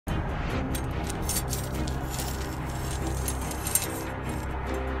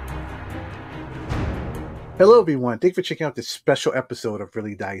Hello, everyone. Thanks for checking out this special episode of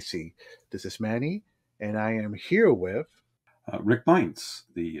Really Dicey. This is Manny, and I am here with. Rick Meints,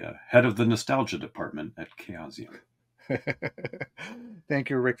 the head of the nostalgia department at Chaosium. Thank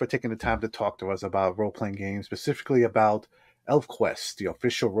you, Rick, for taking the time to talk to us about role playing games, specifically about Elfquest, the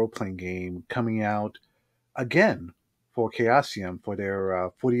official role playing game coming out again for Chaosium for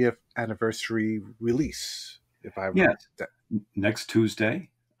their 40th anniversary release. If I remember Yes, that. next Tuesday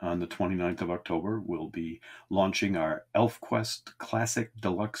on the 29th of October, we'll be launching our Elfquest Classic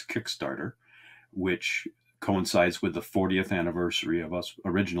Deluxe Kickstarter, which coincides with the 40th anniversary of us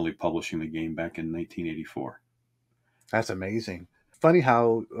originally publishing the game back in 1984. That's amazing. Funny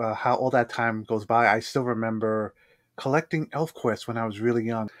how all that time goes by. I still remember collecting Elfquest when I was really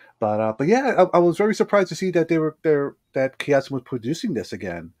young. But yeah, I was very surprised to see that they were there that Chaos was producing this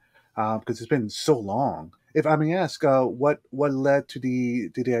again, because it's been so long. If I may ask, what led to the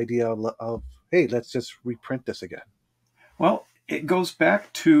idea of hey, let's just reprint this again? Well, it goes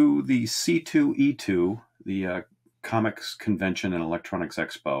back to the C2E2, the Comics Convention and Electronics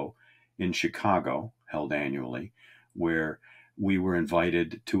Expo in Chicago, held annually, where we were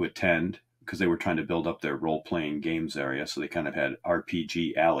invited to attend because they were trying to build up their role-playing games area. So they kind of had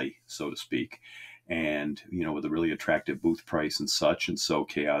RPG alley, so to speak, and, with a really attractive booth price and such. And so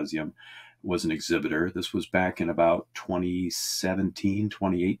Chaosium was an exhibitor. This was back in about 2017,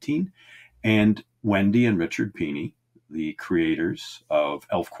 2018. And Wendy and Richard Pini, the creators of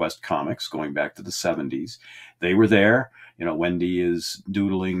Elfquest Comics, going back to the 70s, they were there. Wendy is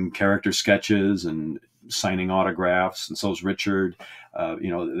doodling character sketches and signing autographs, and so is Richard.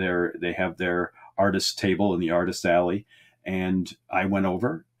 They have their artist table in the artist alley, and I went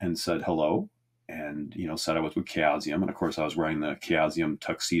over and said hello, and said I was with Chaosium, and of course I was wearing the Chaosium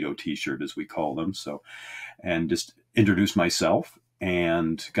tuxedo T-shirt, as we call them. So, and just introduced myself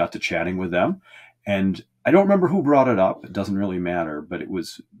and got to chatting with them. And I don't remember who brought it up. It doesn't really matter, but it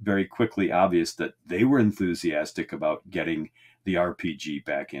was very quickly obvious that they were enthusiastic about getting the RPG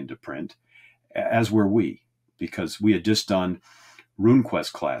back into print, as were we, because we had just done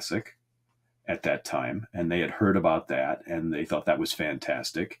RuneQuest Classic at that time, and they had heard about that, and they thought that was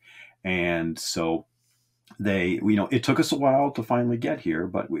fantastic. And so it took us a while to finally get here,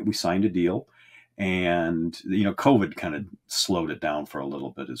 but we signed a deal. And, COVID kind of slowed it down for a little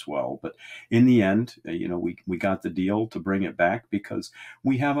bit as well. But in the end, we got the deal to bring it back because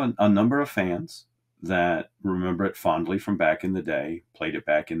we have a number of fans that remember it fondly from back in the day, played it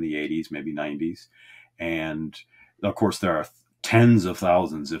back in the 80s, maybe 90s. And of course, there are tens of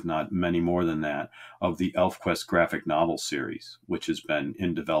thousands, if not many more than that, of the Elfquest graphic novel series, which has been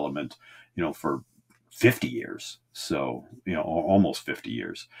in development, for 50 years. So, almost 50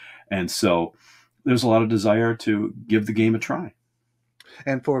 years. And so there's a lot of desire to give the game a try.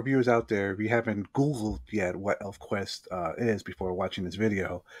 And for viewers out there, if you haven't Googled yet what Elfquest is before watching this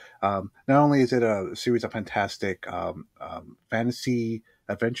video, not only is it a series of fantastic fantasy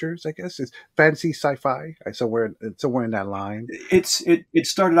adventures, I guess it's fantasy sci-fi, somewhere in that line. It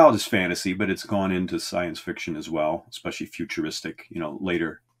started out as fantasy, but it's gone into science fiction as well, especially futuristic.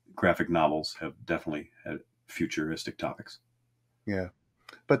 Later graphic novels have definitely had futuristic topics. Yeah,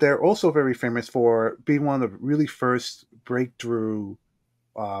 but they're also very famous for being one of the really first breakthrough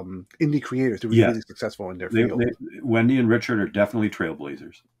indie creators to be really successful in their field. Wendy and Richard are definitely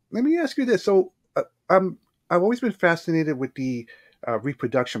trailblazers. Let me ask you this. So I've always been fascinated with the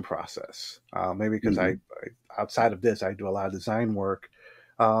reproduction process. Maybe because I outside of this, I do a lot of design work.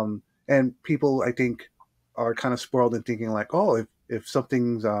 And people, I think, are kind of spoiled in thinking like, oh, if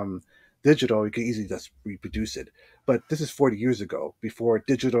something's digital, you can easily just reproduce it. But this is 40 years ago, before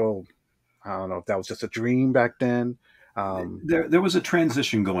digital. I don't know if that was just a dream back then. There was a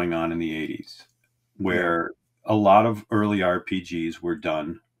transition going on in the 80s where a lot of early RPGs were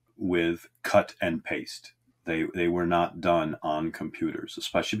done with cut and paste. They were not done on computers,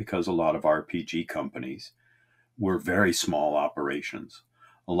 especially because a lot of RPG companies were very small operations.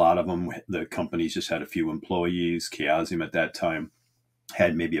 A lot of them, the companies just had a few employees. Chaosium at that time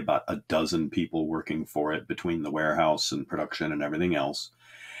had maybe about a dozen people working for it between the warehouse and production and everything else.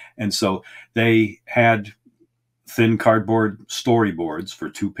 And so they had thin cardboard storyboards for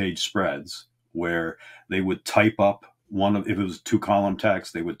 2-page spreads where they would type up if it was 2-column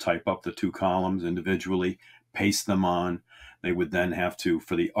text, they would type up the 2 columns individually, paste them on. They would then have to,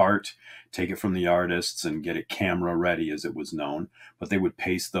 for the art, take it from the artists and get it camera ready, as it was known, but they would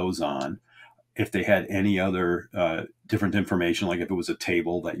paste those on. If they had any other different information, like if it was a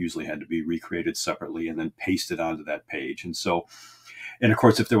table, that usually had to be recreated separately and then pasted onto that page. And of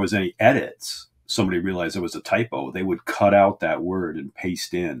course, if there was any edits, somebody realized it was a typo, they would cut out that word and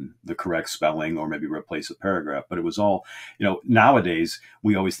paste in the correct spelling or maybe replace a paragraph. But it was all, nowadays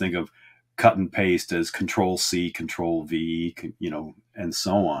we always think of cut and paste as Control C, Control V, and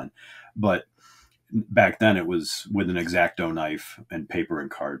so on. But back then it was with an X-Acto knife and paper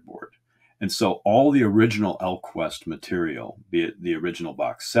and cardboard. And so all the original Elfquest material, be it the original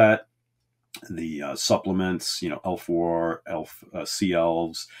box set, the supplements, Elf War, Sea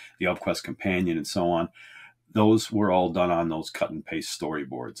Elves, the Elfquest Companion, and so on, those were all done on those cut and paste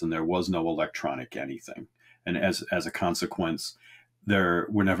storyboards, and there was no electronic anything. And as a consequence, there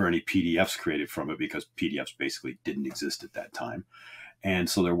were never any PDFs created from it because PDFs basically didn't exist at that time. And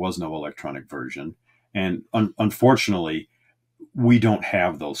so there was no electronic version. And unfortunately, we don't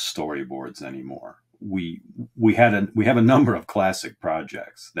have those storyboards anymore. We have a number of classic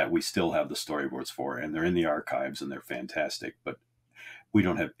projects that we still have the storyboards for, and they're in the archives and they're fantastic, but we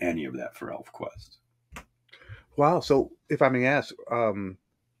don't have any of that for Elfquest. Wow. So if I may ask,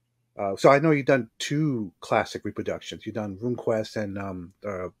 so I know you've done 2 classic reproductions. You've done RuneQuest and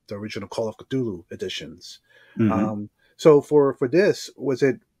the original Call of Cthulhu editions. Mm-hmm. So for this,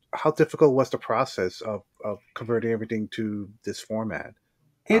 how difficult was the process of converting everything to this format?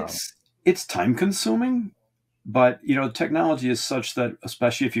 It's time consuming, but technology is such that,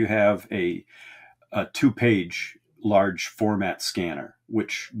 especially if you have a 2-page large format scanner,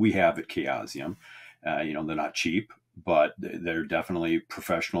 which we have at Chaosium, they're not cheap, but they're definitely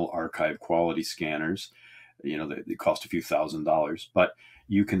professional archive quality scanners. They cost a few $1,000s, but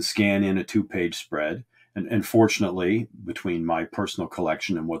you can scan in a 2-page spread. And fortunately, between my personal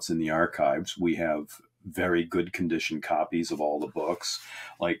collection and what's in the archives, we have very good condition copies of all the books.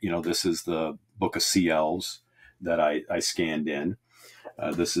 Like, this is the book of Sea Elves that I scanned in.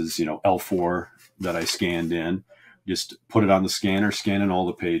 This is, Elf War that I scanned in. Just put it on the scanner, scan in all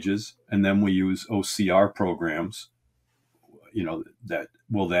the pages. And then we use OCR programs, that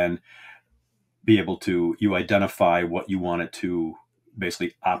will then be able to, you identify what you want it to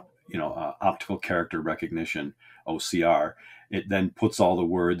basically optical character recognition, OCR. It then puts all the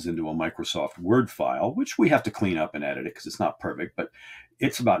words into a Microsoft Word file, which we have to clean up and edit it because it's not perfect, but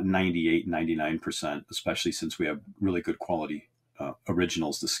it's about 98, 99%, especially since we have really good quality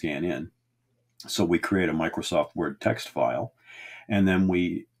originals to scan in. So we create a Microsoft Word text file, and then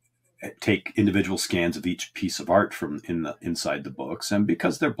we take individual scans of each piece of art from inside the books. And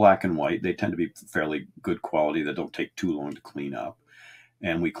because they're black and white, they tend to be fairly good quality that don't take too long to clean up.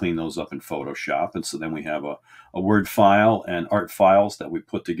 And we clean those up in Photoshop. And so then we have a Word file and art files that we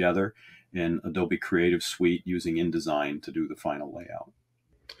put together in Adobe Creative Suite using InDesign to do the final layout.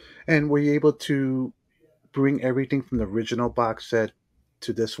 And were you able to bring everything from the original box set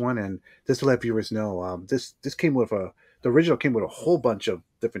to this one? And just to let viewers know, this came with the original came with a whole bunch of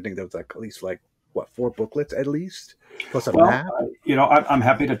different things. There was at least 4 booklets at least, plus a map. I'm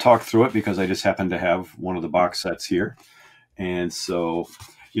happy to talk through it because I just happen to have one of the box sets here. And so,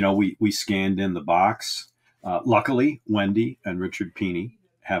 we scanned in the box. Luckily, Wendy and Richard Peeney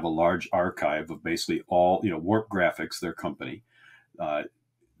have a large archive of basically all, Warp Graphics, their company,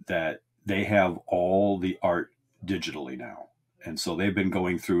 that they have all the art digitally now. And so they've been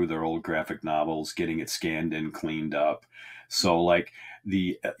going through their old graphic novels, getting it scanned in, cleaned up. So like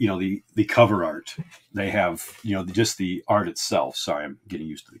the cover art, they have, just the art itself. Sorry, I'm getting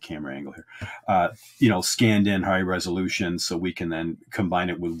used to the camera angle here. Scanned in high resolution so we can then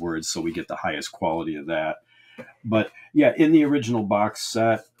combine it with words so we get the highest quality of that. But yeah, in the original box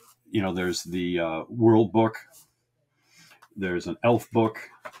set, there's the World Book, there's an Elf book,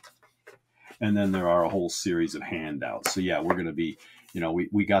 and then there are a whole series of handouts. So yeah, we're going to be,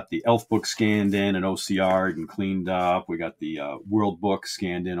 we got the Elf book scanned in and OCR'd and cleaned up. We got the World book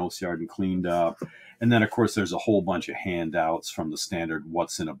scanned in, OCR'd and cleaned up. And then of course there's a whole bunch of handouts from the standard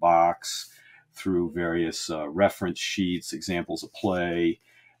what's in a box through various reference sheets, examples of play.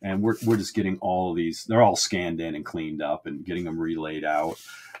 And we're just getting all of these, they're all scanned in and cleaned up and getting them relayed out.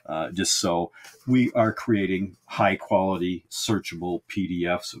 Just so we are creating high quality searchable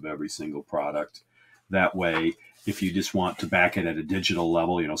PDFs of every single product. That way, if you just want to back it at a digital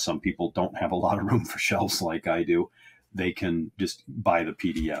level, some people don't have a lot of room for shelves like I do. They can just buy the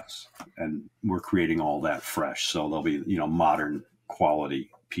PDFs, and we're creating all that fresh. So they'll be, modern quality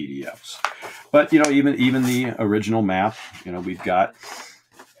PDFs. But, even the original map, we've got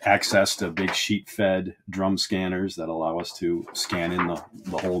access to big sheet fed drum scanners that allow us to scan in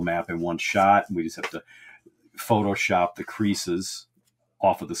the whole map in one shot. We just have to Photoshop the creases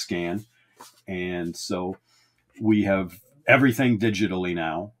off of the scan. And so we have everything digitally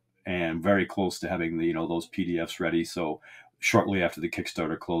now and very close to having those PDFs ready. So shortly after the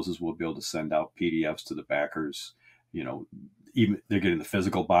Kickstarter closes, we'll be able to send out PDFs to the backers. You know, even they're getting the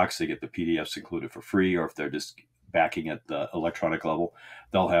physical box, they get the PDFs included for free, or if they're just backing at the electronic level,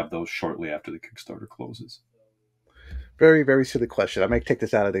 they'll have those shortly after the Kickstarter closes. Very, very silly question. I might take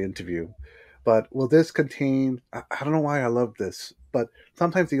this out of the interview, but will this contain? I don't know why I love this, but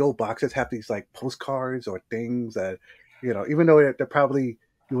sometimes the old boxes have these like postcards or things that, even though they're probably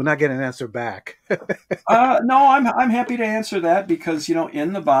you will not get an answer back. No, I'm happy to answer that because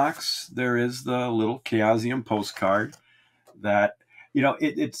in the box there is the little Chaosium postcard that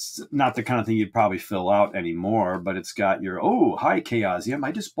it's not the kind of thing you'd probably fill out anymore, but it's got your, oh, hi Chaosium,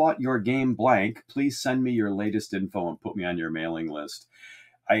 I just bought your game blank. Please send me your latest info and put me on your mailing list.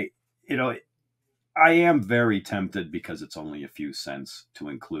 I you know I am very tempted because it's only a few cents to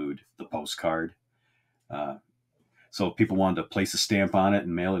include the postcard. So if people wanted to place a stamp on it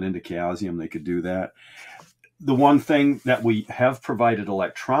and mail it into Chaosium, they could do that. The one thing that we have provided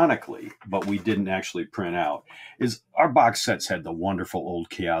electronically, but we didn't actually print out, is our box sets had the wonderful old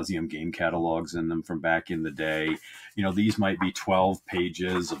Chaosium game catalogs in them from back in the day. These might be 12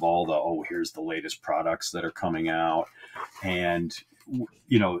 pages of all the, oh, here's the latest products that are coming out. And,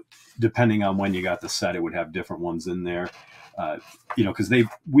 depending on when you got the set, it would have different ones in there. Because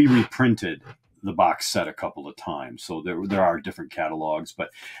we reprinted the box set a couple of times. So there are different catalogs, but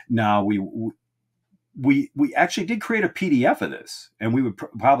now we actually did create a PDF of this, and we would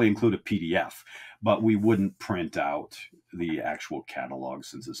probably include a PDF, but we wouldn't print out the actual catalog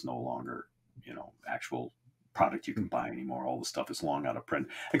since it's no longer, actual product you can buy anymore. All the stuff is long out of print,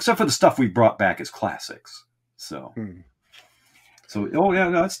 except for the stuff we brought back as classics. So, oh yeah,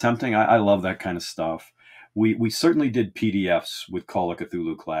 no, it's tempting. I love that kind of stuff. We certainly did PDFs with Call of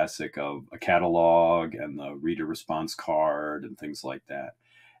Cthulhu Classic of a catalog and the reader response card and things like that.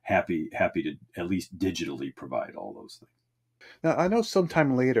 Happy to at least digitally provide all those things. Now, I know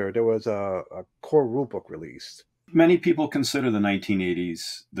sometime later there was a core rulebook released. Many people consider the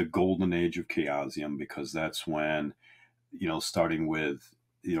 1980s the golden age of Chaosium because that's when, starting with,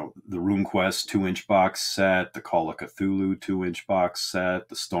 the RuneQuest 2-inch box set, the Call of Cthulhu 2-inch box set,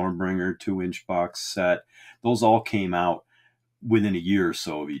 the Stormbringer 2-inch box set, those all came out within a year or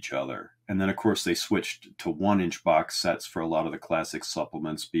so of each other. And then, of course, they switched to 1-inch box sets for a lot of the classic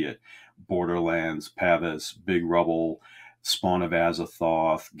supplements, be it Borderlands, Pavis, Big Rubble, Spawn of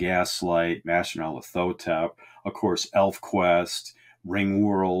Azathoth, Gaslight, Astronaut of Thotep, of course, Elfquest,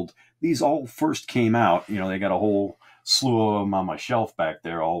 Ringworld. These all first came out. They got a whole slew of them on my shelf back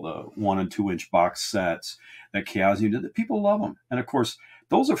there, all the 1 and 2-inch box sets that Chaosium did. That people love them. And, of course,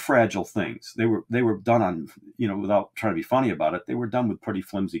 those are fragile things. They were done on, without trying to be funny about it, they were done with pretty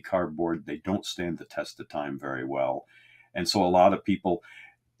flimsy cardboard. They don't stand the test of time very well. And so a lot of people,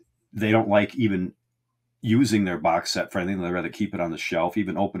 they don't like even using their box set for anything. They'd rather keep it on the shelf,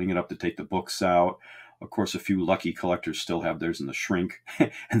 even opening it up to take the books out. Of course, a few lucky collectors still have theirs in the shrink,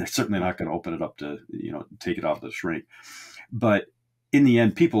 and they're certainly not going to open it up to, take it off the shrink. But in the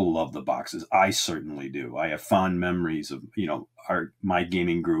end, people love the boxes. I certainly do. I have fond memories of, my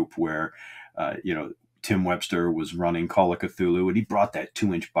gaming group where, Tim Webster was running Call of Cthulhu, and he brought that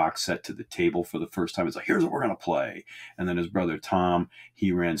 2-inch box set to the table for the first time. It's like, here's what we're going to play. And then his brother Tom,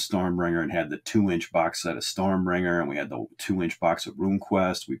 he ran Stormbringer and had the 2-inch box set of Stormbringer, and we had the 2-inch box of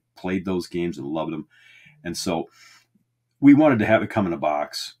RuneQuest. We played those games and loved them. And so we wanted to have it come in a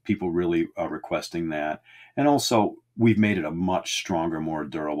box. People really are requesting that. And also, we've made it a much stronger, more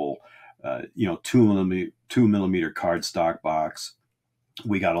durable, 2mm cardstock box.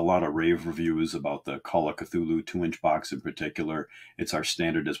 We got a lot of rave reviews about the Call of Cthulhu 2-inch box in particular. It's our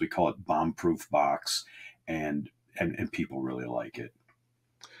standard, as we call it, bomb-proof box, and people really like it.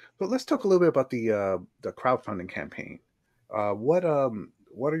 But let's talk a little bit about the crowdfunding campaign. What are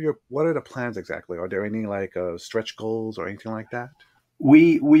the plans exactly? Are there any stretch goals or anything like that?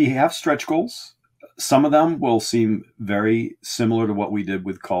 We have stretch goals. Some of them will seem very similar to what we did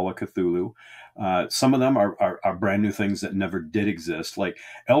with Call of Cthulhu. Some of them are brand new things that never did exist. Like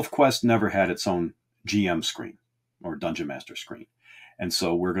Elfquest never had its own GM screen or Dungeon Master screen. And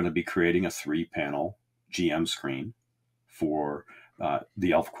so we're going to be creating a 3-panel GM screen for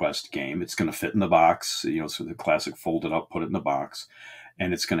the Elfquest game. It's going to fit in the box, so the classic fold it up, put it in the box.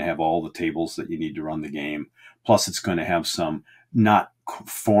 And it's going to have all the tables that you need to run the game. Plus, it's going to have some not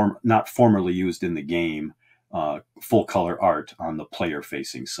formerly used in the game full color art on the player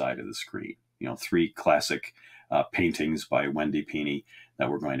facing side of the screen. 3 classic paintings by Wendy Peeney that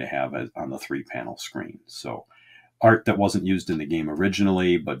we're going to have on the 3-panel screen. So art that wasn't used in the game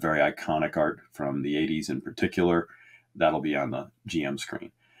originally, but very iconic art from the 80s in particular, that'll be on the GM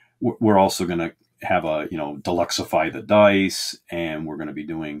screen. We're also going to have a, deluxify the dice, and we're going to be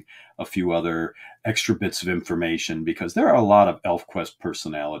doing a few other extra bits of information, because there are a lot of Elfquest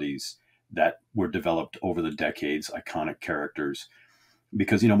personalities that were developed over the decades, iconic characters.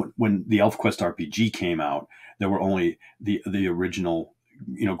 Because, when the Elfquest RPG came out, there were only the original,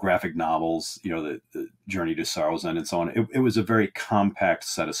 graphic novels, the Journey to Sorrow's End and so on. It was a very compact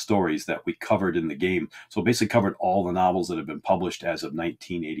set of stories that we covered in the game. So basically covered all the novels that have been published as of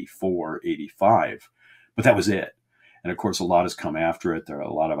 1984, 85. But that was it. And of course, a lot has come after it. There are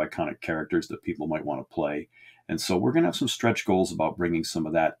a lot of iconic characters that people might want to play. And so we're going to have some stretch goals about bringing some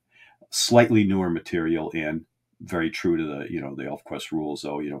of that slightly newer material in, very true to the Elfquest rules,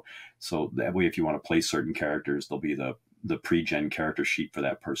 though. So that way, if you want to play certain characters, there'll be the pre-gen character sheet for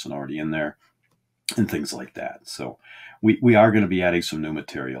that person already in there, and things like that. So we are going to be adding some new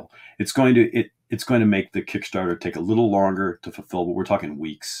material. It's going to make the Kickstarter take a little longer to fulfill, but we're talking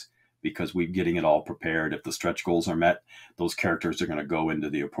weeks, because we're getting it all prepared. If the stretch goals are met, those characters are going to go into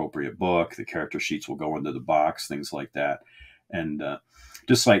the appropriate book. The character sheets will go into the box, things like that. And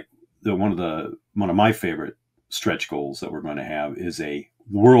just like one of my favorite stretch goals that we're going to have is a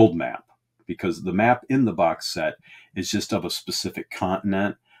world map, because the map in the box set is just of a specific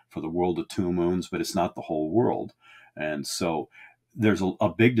continent for the world of Two Moons, but it's not the whole world. And so there's a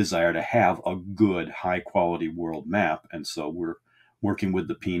big desire to have a good, high quality world map. And so we're working with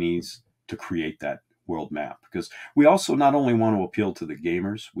the Peonies to create that world map, because we also not only want to appeal to the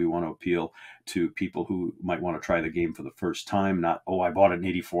gamers, we want to appeal to people who might want to try the game for the first time. Not, oh, I bought it in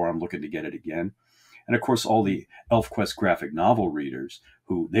 84, I'm looking to get it again. And of course, all the Elfquest graphic novel readers,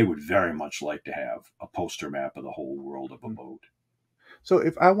 who they would very much like to have a poster map of the whole world of Abode. So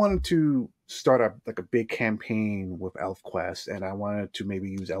if I wanted to start a big campaign with Elfquest, and I wanted to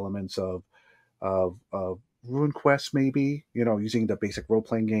maybe use elements of RuneQuest, maybe, using the basic role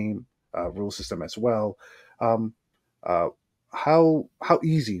playing game rule system as well, how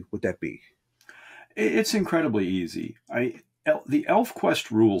easy would that be? It's incredibly easy. The Elfquest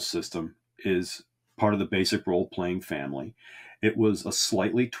rules system is part of the basic role-playing family. It was a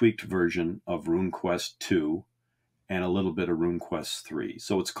slightly tweaked version of RuneQuest 2 and a little bit of RuneQuest 3.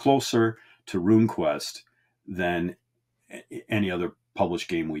 So it's closer to RuneQuest than any other published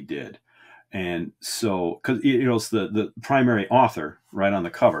game we did. And so, because it's the primary author right on the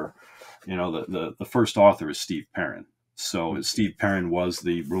cover, the first author is Steve Perrin. So Steve Perrin was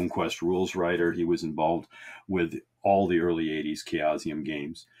the RuneQuest rules writer. He was involved with all the early 80s Chaosium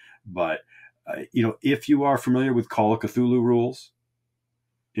games. But if you are familiar with Call of Cthulhu rules,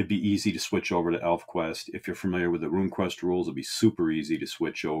 it'd be easy to switch over to Elfquest. If you're familiar with the RuneQuest rules, it'd be super easy to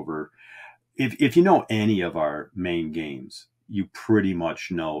switch over. If you know any of our main games, you pretty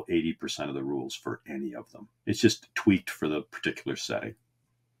much know 80% of the rules for any of them. It's just tweaked for the particular setting.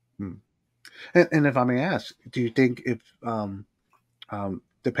 And if I may ask, do you think if,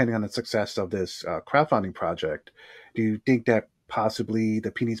 depending on the success of this crowdfunding project, do you think that possibly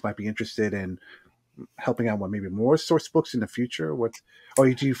the Peonies might be interested in helping out with maybe more source books in the future? Or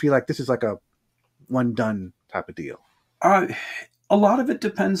do you feel like this is like a one done type of deal? A lot of it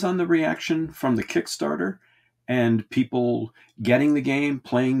depends on the reaction from the Kickstarter and people getting the game,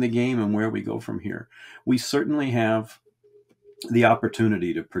 playing the game, and where we go from here. We certainly have the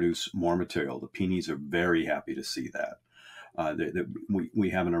opportunity to produce more material. The Peonies are very happy to see that. We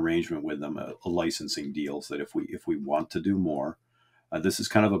have an arrangement with them, a licensing deal, so that if we want to do more, this is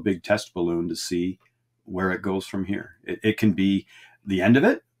kind of a big test balloon to see where it goes from here. It can be the end of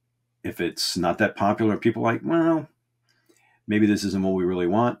it. If it's not that popular, people are like, well, maybe this isn't what we really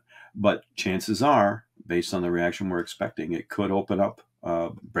want. But chances are, based on the reaction we're expecting, it could open up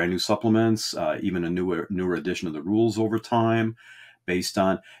brand new supplements, even a newer edition of the rules over time, based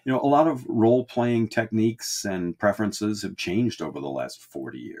on, a lot of role-playing techniques and preferences have changed over the last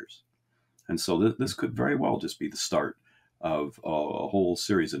 40 years. And so this could very well just be the start of a whole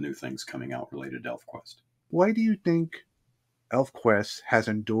series of new things coming out related to Elfquest. Why do you think Elfquest has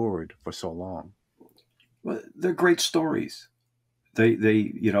endured for so long? Well, they're great stories. The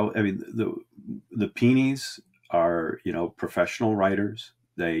Peonies are, professional writers.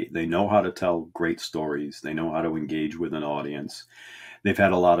 They know how to tell great stories. They know how to engage with an audience. They've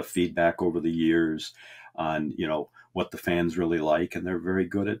had a lot of feedback over the years on, what the fans really like, and they're very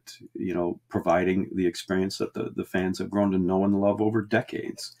good at, providing the experience that the fans have grown to know and love over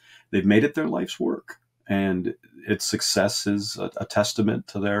decades. They've made it their life's work, and its success is a testament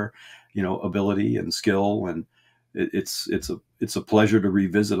to their, ability and skill. And it's a pleasure to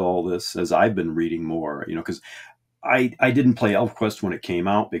revisit all this as I've been reading more, because I didn't play Elfquest when it came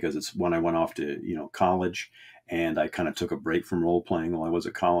out, because it's when I went off to, college. and I kind of took a break from role playing while I was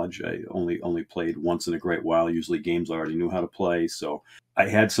at college. I only played once in a great while, usually games I already knew how to play. So I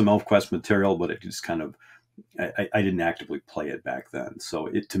had some Elfquest material, but it just kind of I didn't actively play it back then. So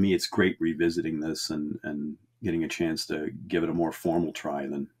to me, it's great revisiting this and getting a chance to give it a more formal try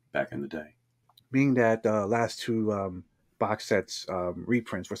than back in the day. Being that last two box sets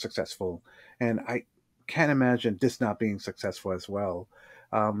reprints were successful, and I can't imagine this not being successful as well.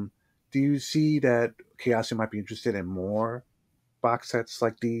 Um, do you see that Chaosium might be interested in more box sets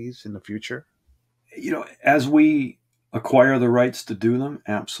like these in the future? As we acquire the rights to do them,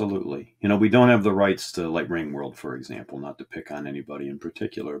 absolutely. We don't have the rights to like Ring World, for example, not to pick on anybody in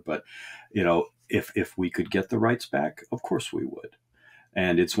particular, but if we could get the rights back, of course we would.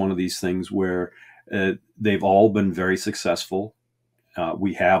 And it's one of these things where they've all been very successful.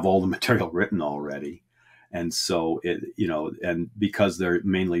 We have all the material written already. And so and because they're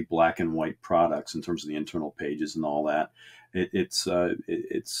mainly black and white products in terms of the internal pages and all that, it's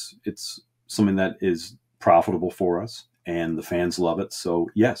something that is profitable for us, and the fans love it. So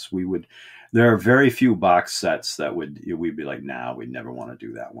yes, we would. There are very few box sets that we'd be like, nah, we'd never want to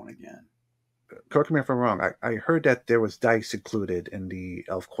do that one again. Correct me if I'm wrong. I heard that there was dice included in the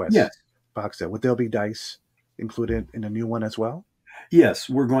Elfquest Yes. box set. Would there be dice included in the new one as well? Yes,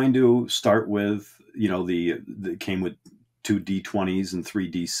 we're going to start with the came with 2d20s and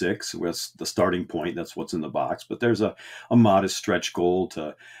 3d6 was the starting point. That's what's in the box. But there's a modest stretch goal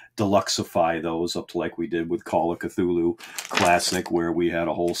to deluxify those up to like we did with Call of Cthulhu Classic, where we had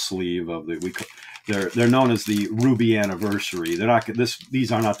a whole sleeve of they're known as the Ruby Anniversary.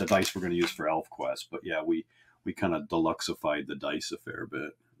 These are not the dice we're going to use for Elfquest, but yeah, we kind of deluxified the dice a fair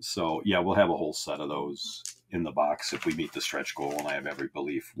bit. So yeah, we'll have a whole set of those in the box if we meet the stretch goal, and I have every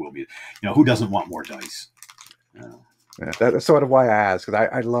belief we'll be. Who doesn't want more dice? Yeah, that's sort of why I asked, because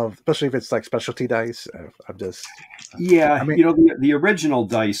I love, especially if it's like specialty dice. I'm just Yeah, I mean, the original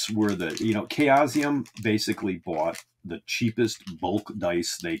dice were Chaosium basically bought the cheapest bulk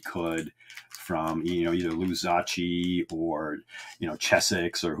dice they could from either Luzacci or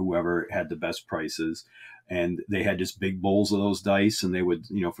Chessex or whoever had the best prices, and they had just big bowls of those dice, and they would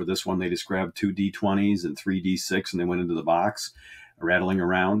for this one they just grabbed 2d20s and 3d6 and they went into the box rattling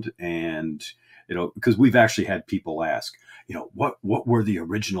around, and because we've actually had people ask, what were the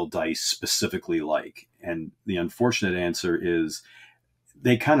original dice specifically like? And the unfortunate answer is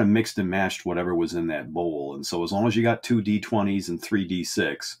they kind of mixed and matched whatever was in that bowl. And so as long as you got 2d20s and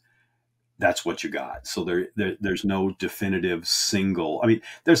 3d6, that's what you got. So there's no definitive single. I mean,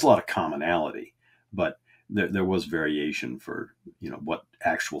 there's a lot of commonality, but there was variation for, what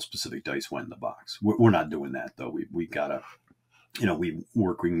actual specific dice went in the box. We're not doing that, though. We got to we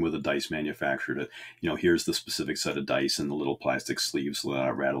working with a dice manufacturer to, here's the specific set of dice and the little plastic sleeves so they're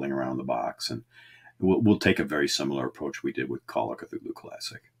not rattling around the box. And we'll take a very similar approach we did with Call of Cthulhu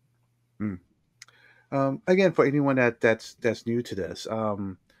Classic. Again, for anyone that's new to this,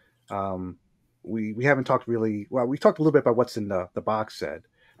 we haven't talked really. Well, we talked a little bit about what's in the box set.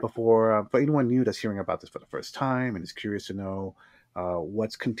 For anyone new that's hearing about this for the first time and is curious to know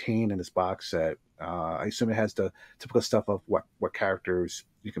what's contained in this box set, I assume it has the typical stuff of what characters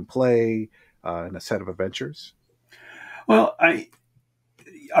you can play in a set of adventures. Well,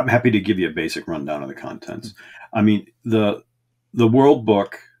 I'm happy to give you a basic rundown of the contents. I mean, the world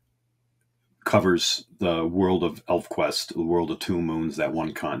book covers the world of Elfquest, the world of Two Moons, that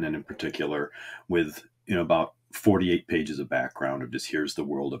one continent in particular, with about 48 pages of background of just here's the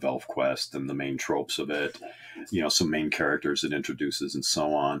world of Elfquest and the main tropes of it, some main characters it introduces and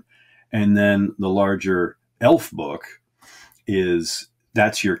so on. And then the larger Elf book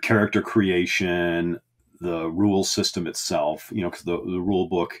that's your character creation, the rule system itself, because the rule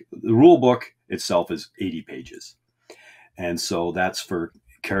book itself is 80 pages. And so that's for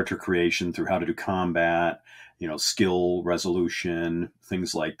character creation through how to do combat, skill resolution,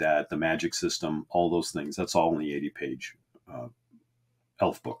 things like that, the magic system, all those things. That's all in the 80-page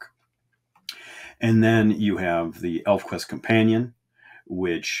Elf book. And then you have the Elfquest Companion,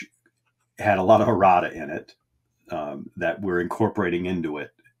 which had a lot of errata in it that we're incorporating into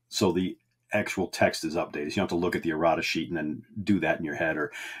it. So the actual text is updated. So you don't have to look at the errata sheet and then do that in your head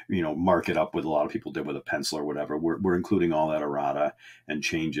or, mark it up with a lot of people did with a pencil or whatever. We're including all that errata and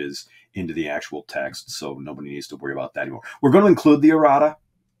changes into the actual text. So nobody needs to worry about that anymore. We're going to include the errata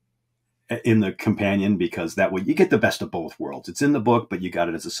in the companion because that way you get the best of both worlds. It's in the book, but you got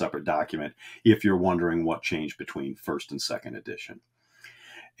it as a separate document if you're wondering what changed between first and second edition.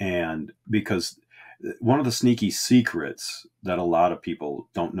 And because one of the sneaky secrets that a lot of people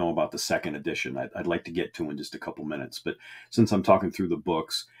don't know about the second edition, I'd like to get to in just a couple minutes. But since I'm talking through the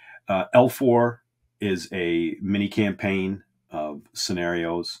books, L4 is a mini campaign of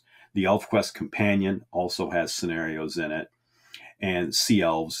scenarios. The Elfquest Companion also has scenarios in it. And Sea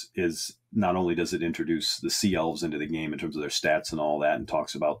Elves is, not only does it introduce the Sea Elves into the game in terms of their stats and all that, and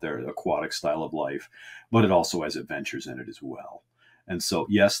talks about their aquatic style of life, but it also has adventures in it as well. And so,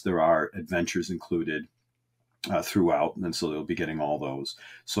 yes, there are adventures included throughout, and so they'll be getting all those.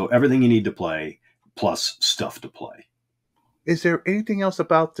 So everything you need to play, plus stuff to play. Is there anything else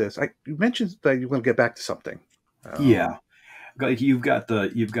about this? You mentioned that you want to get back to something. Yeah, like you've got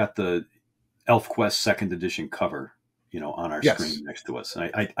the Elfquest second edition cover, on our screen next to us.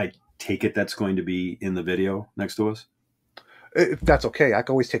 I take it that's going to be in the video next to us. If that's okay, I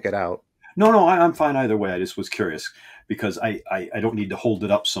can always take it out. No, I'm fine either way. I just was curious because I don't need to hold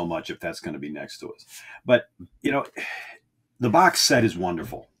it up so much if that's going to be next to us. But, the box set is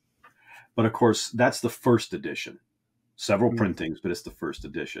wonderful. But, of course, that's the first edition. Several printings, but it's the first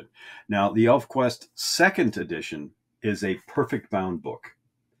edition. Now, the Elfquest second edition is a perfect bound book.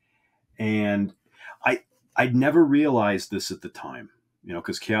 And I'd never realized this at the time.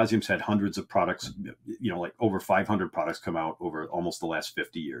 Because Chaosium's had hundreds of products, like over 500 products come out over almost the last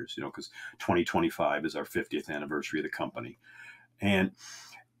 50 years, because 2025 is our 50th anniversary of the company. And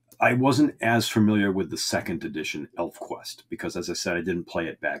I wasn't as familiar with the second edition Elfquest because, as I said, I didn't play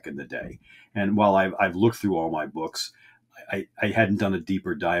it back in the day. And while I've looked through all my books, I hadn't done a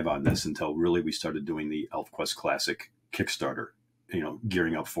deeper dive on this until really we started doing the Elfquest Classic Kickstarter,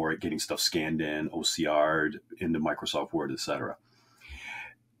 gearing up for it, getting stuff scanned in, OCR'd into Microsoft Word, etc.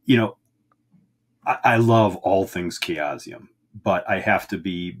 I love all things Chaosium, but I have to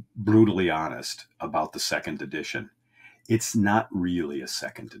be brutally honest about the second edition. It's not really a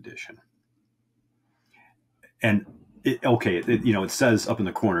second edition. And it says up in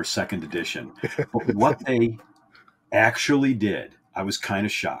the corner, second edition. But what they actually did, I was kind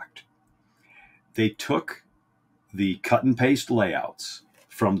of shocked. They took the cut and paste layouts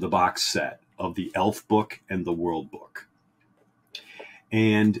from the box set of the Elf book and the World book.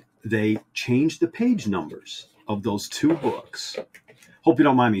 And they changed the page numbers of those two books. Hope you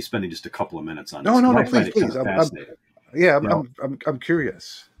don't mind me spending just a couple of minutes on this. No, please. I'm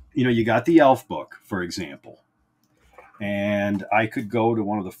curious. You got the Elf book, for example, and I could go to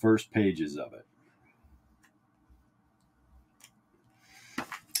one of the first pages of it.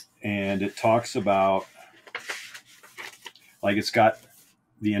 And it talks about, like, it's got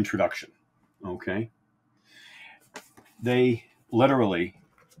the introduction, okay? They literally,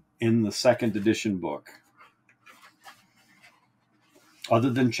 in the second edition book, other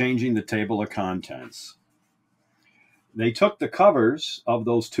than changing the table of contents, they took the covers of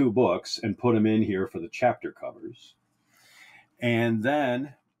those two books and put them in here for the chapter covers. And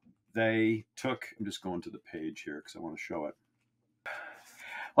then they took, I'm just going to the page here because I want to show it.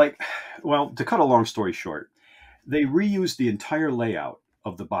 To cut a long story short, they reused the entire layout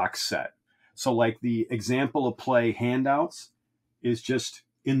of the box set. So like the example of play handouts is just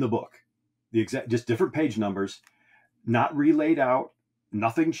in the book. Just different page numbers, not relayed out,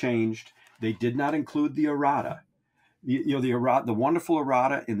 nothing changed. They did not include the errata. The wonderful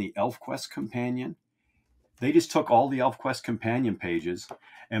errata in the Elfquest Companion. They just took all the Elfquest Companion pages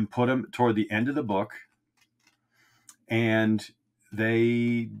and put them toward the end of the book. And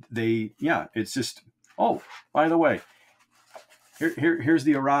it's just, oh, by the way, here's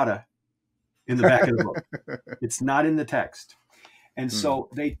the errata in the back of the book. It's not in the text. And so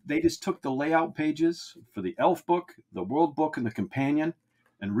they just took the layout pages for the Elf book, the World book, and the Companion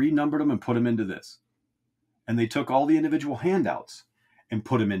and renumbered them and put them into this. And they took all the individual handouts and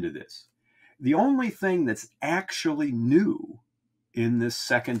put them into this. The only thing that's actually new in this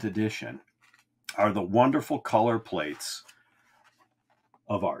second edition are the wonderful color plates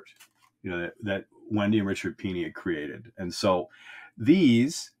of art, that Wendy and Richard Pini had created. And so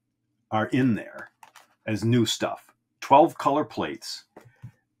these are in there as new stuff. 12 color plates.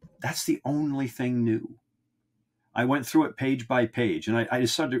 That's the only thing new. I went through it page by page, and I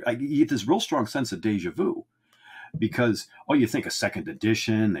just started. I get this real strong sense of deja vu, because you think a second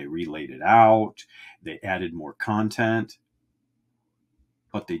edition, they relayed it out, they added more content,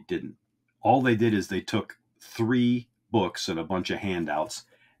 but they didn't. All they did is they took 3 books and a bunch of handouts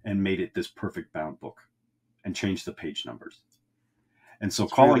and made it this perfect bound book and changed the page numbers. And so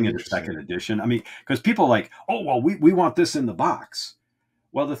calling it a second edition, because people are like, oh, well, we want this in the box.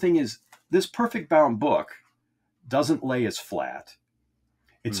 Well, the thing is, this perfect bound book doesn't lay as flat.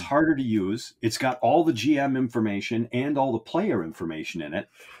 It's harder to use. It's got all the GM information and all the player information in it.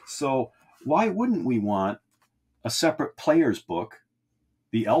 So why wouldn't we want a separate player's book,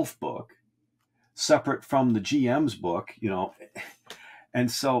 the Elf book, separate from the GM's book, And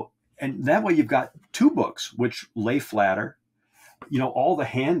so and that way you've got two books which lay flatter. All the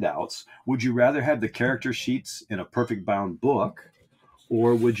handouts. Would you rather have the character sheets in a perfect bound book,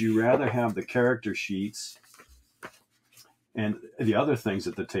 or would you rather have the character sheets and the other things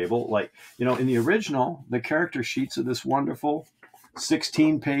at the table? Like, in the original, the character sheets are this wonderful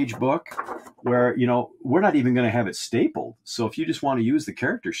 16-page book where, we're not even going to have it stapled. So if you just want to use the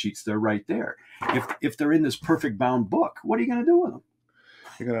character sheets, they're right there. If they're in this perfect bound book, what are you going to do with them?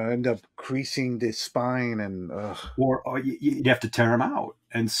 You're going to end up creasing the spine and... Or you'd have to tear them out.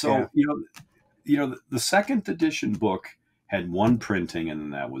 And so, the second edition book had one printing and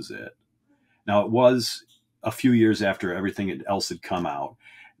then that was it. Now, it was a few years after everything else had come out.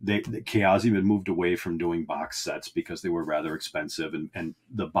 The Chaosium had moved away from doing box sets because they were rather expensive, and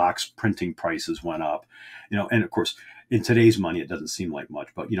the box printing prices went up. And of course, in today's money, it doesn't seem like much.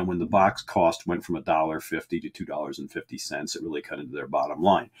 But, when the box cost went from $1.50 to $2.50, it really cut into their bottom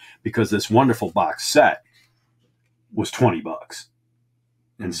line, because this wonderful box set was $20.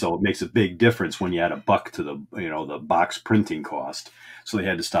 And so it makes a big difference when you add $1 to the box printing cost. So they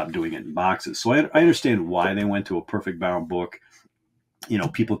had to stop doing it in boxes. So I understand why they went to a perfect bound book.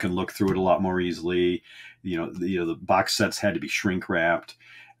 People can look through it a lot more easily. The box sets had to be shrink wrapped.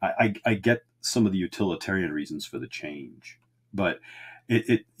 I get some of the utilitarian reasons for the change, but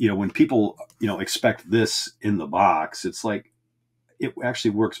when people expect this in the box, it's like, it actually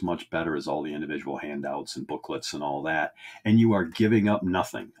works much better as all the individual handouts and booklets and all that. And you are giving up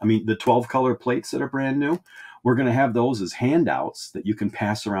nothing. I mean, the 12 color plates that are brand new, we're going to have those as handouts that you can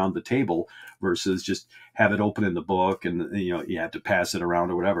pass around the table versus just have it open in the book and, you have to pass it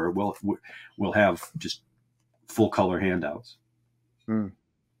around or whatever. We'll have just full color handouts. Mm.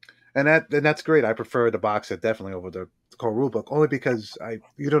 And that's great. I prefer the box set definitely over the core rulebook, only because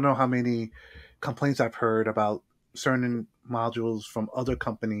you don't know how many complaints I've heard about certain modules from other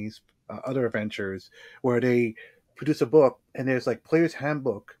companies, other adventures, where they produce a book and there's like players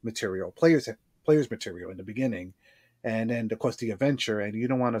handbook material, players material in the beginning, and then of course the adventure, and you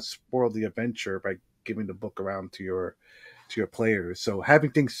don't want to spoil the adventure by giving the book around to your players. So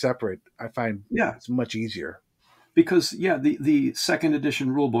having things separate, I find it's much easier. Because the second edition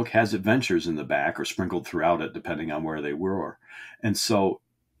rulebook has adventures in the back or sprinkled throughout it, depending on where they were, and so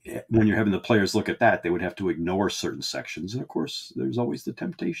when you're having the players look at that, they would have to ignore certain sections. And of course, there's always the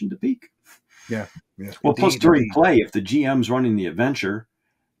temptation to peek. Yeah. Well, plus during play, if the GM's running the adventure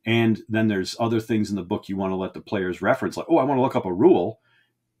and then there's other things in the book you want to let the players reference, like, oh, I want to look up a rule,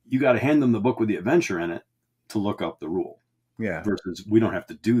 you got to hand them the book with the adventure in it to look up the rule. Yeah. Versus we don't have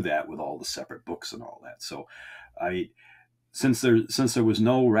to do that with all the separate books and all that. So since there was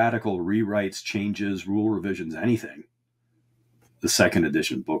no radical rewrites, changes, rule revisions, anything, the second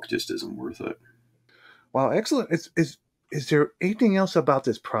edition book just isn't worth it. Well, excellent. Is there anything else about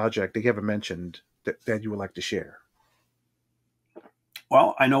this project that you haven't mentioned that you would like to share?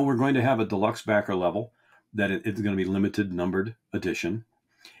 Well, I know we're going to have a deluxe backer level that it's going to be limited numbered edition,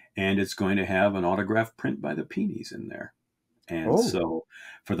 and it's going to have an autographed print by the Peonies in there. And so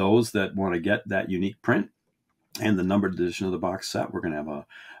for those that want to get that unique print and the numbered edition of the box set, we're going to have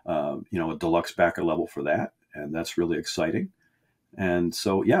a deluxe backer level for that. And that's really exciting. And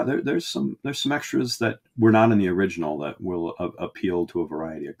so, there's some extras that were not in the original that will appeal to a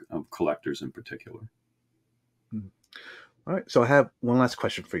variety of collectors in particular. All right. So I have one last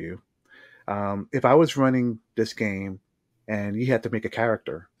question for you. If I was running this game and you had to make a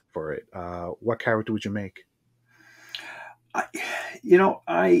character for it, what character would you make? I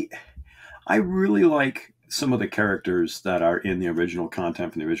really like some of the characters that are in the original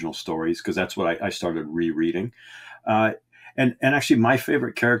content from the original stories, because that's what I started rereading. And actually, my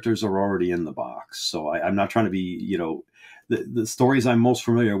favorite characters are already in the box. So I'm not trying to be, the stories I'm most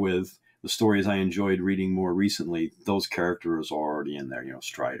familiar with, the stories I enjoyed reading more recently, those characters are already in there,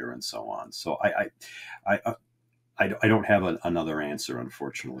 Strider and so on. So I don't have another answer,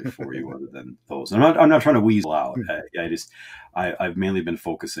 unfortunately, for you other than those. I'm not trying to weasel out. I've mainly been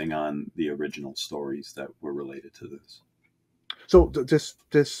focusing on the original stories that were related to this. So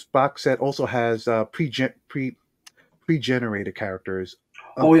this box set also has pre-generated characters.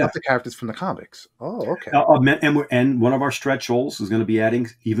 Of the characters from the comics. Oh, okay. And one of our stretch goals is going to be adding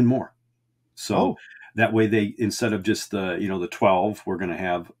even more. So that way, they, instead of just the 12, we're going to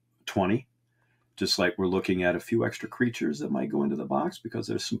have 20. Just like we're looking at a few extra creatures that might go into the box, because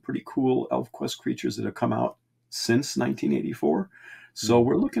there's some pretty cool Elfquest creatures that have come out since 1984. So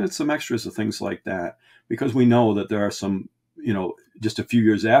we're looking at some extras of things like that, because we know that there are some, just a few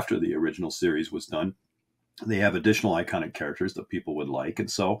years after the original series was done, They have additional iconic characters that people would like. And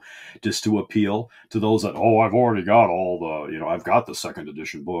so just to appeal to those that, oh, I've already got all the, I've got the second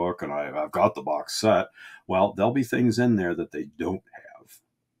edition book and I've got the box set. Well, there'll be things in there that they don't have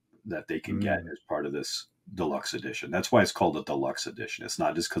that they can get as part of this deluxe edition. That's why it's called a deluxe edition. It's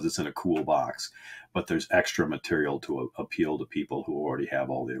not just because it's in a cool box, but there's extra material to appeal to people who already have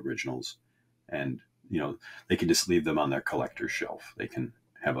all the originals. And, they can just leave them on their collector's shelf. They can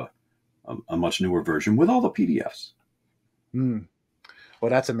have a much newer version with all the PDFs. Well,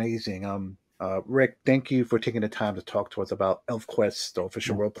 that's amazing. Rick, thank you for taking the time to talk to us about Elfquest, the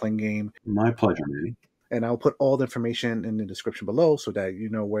official role-playing game. My pleasure, Manny. And I'll put all the information in the description below so that you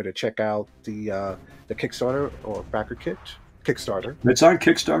know where to check out the Kickstarter or backer kit. Kickstarter. It's on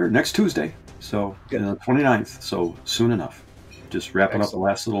Kickstarter next Tuesday, so 29th, so soon enough. Just wrapping up the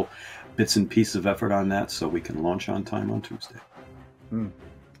last little bits and pieces of effort on that so we can launch on time on Tuesday.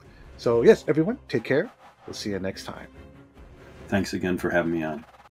 So yes, everyone, take care. We'll see you next time. Thanks again for having me on.